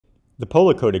The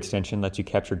Polacode extension lets you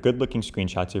capture good-looking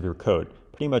screenshots of your code,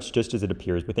 pretty much just as it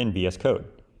appears within VS Code.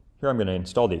 Here I'm going to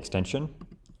install the extension,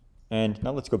 and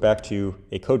now let's go back to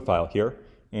a code file here,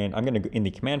 and I'm going to go in the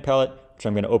command palette, which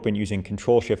I'm going to open using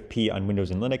Control-Shift-P on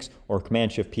Windows and Linux, or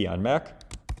Command-Shift-P on Mac.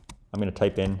 I'm going to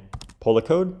type in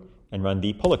Polacode and run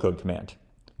the Polacode command.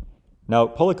 Now,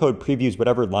 Polacode previews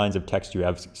whatever lines of text you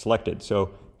have selected.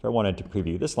 So if I wanted to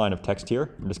preview this line of text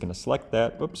here, I'm just going to select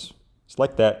that,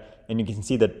 select that, and you can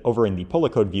see that over in the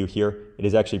Polacode view here, it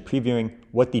is actually previewing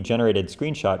what the generated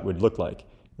screenshot would look like.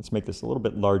 Let's make this a little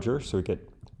bit larger so we get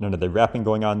none of the wrapping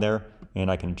going on there, and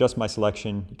I can adjust my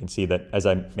selection. You can see that as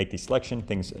I make the selection,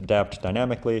 things adapt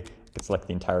dynamically. I could select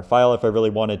the entire file if I really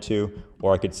wanted to,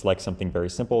 or I could select something very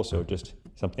simple, so just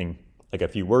something like a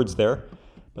few words there.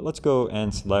 But let's go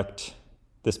and select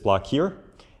this block here.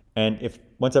 And if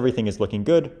once everything is looking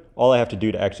good, all I have to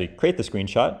do to actually create the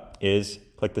screenshot is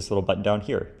click this little button down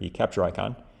here, the capture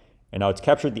icon. And now it's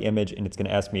captured the image and it's going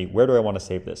to ask me, where do I want to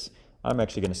save this? I'm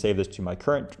actually going to save this to my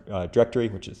current directory,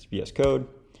 which is VS Code.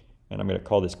 And I'm going to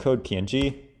call this code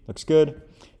PNG. Looks good.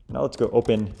 Now let's go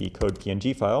open the code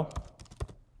PNG file,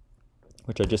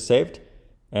 which I just saved.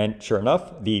 And sure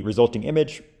enough, the resulting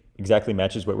image exactly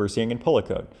matches what we're seeing in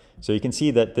Polacode. So you can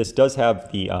see that this does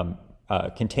have the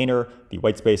container, the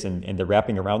white space, and the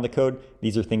wrapping around the code.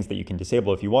 These are things that you can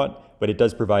disable if you want, but it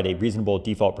does provide a reasonable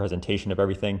default presentation of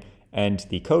everything. And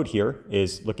the code here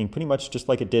is looking pretty much just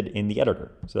like it did in the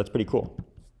editor. So that's pretty cool.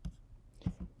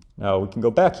 Now we can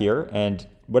go back here, and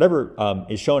whatever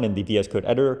is shown in the VS Code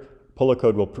editor,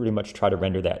 Polacode will pretty much try to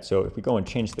render that. So if we go and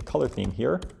change the color theme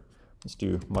here, let's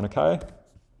do Monakai.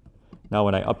 Now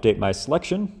when I update my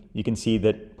selection, you can see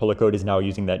that Polacode is now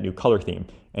using that new color theme.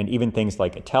 And even things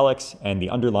like italics and the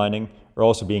underlining are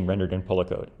also being rendered in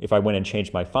Polacode. If I went and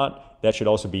changed my font, that should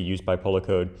also be used by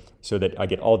Polacode so that I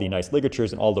get all the nice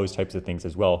ligatures and all those types of things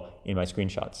as well in my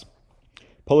screenshots.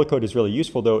 Polacode is really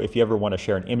useful though if you ever want to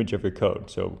share an image of your code.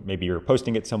 So maybe you're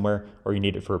posting it somewhere or you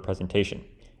need it for a presentation.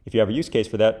 If you have a use case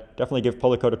for that, definitely give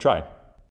Polacode a try.